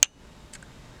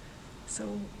So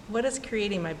what does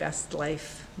creating my best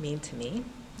life mean to me?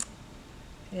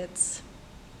 It's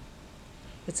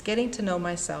getting to know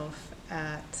myself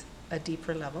at a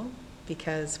deeper level,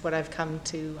 because what I've come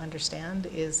to understand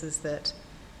is that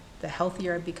the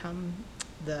healthier I become,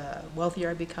 the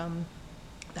wealthier I become,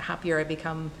 the happier I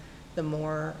become, the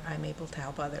more I'm able to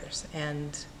help others.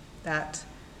 And that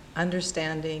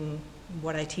understanding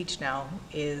what I teach now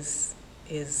is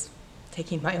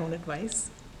taking my own advice,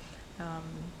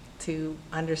 to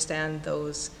understand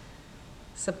those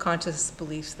subconscious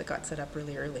beliefs that got set up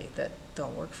really early that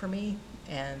don't work for me,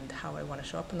 and how I want to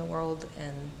show up in the world,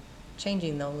 and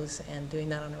changing those and doing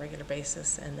that on a regular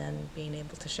basis, and then being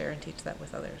able to share and teach that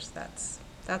with others. That's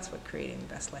what creating the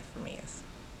best life for me is.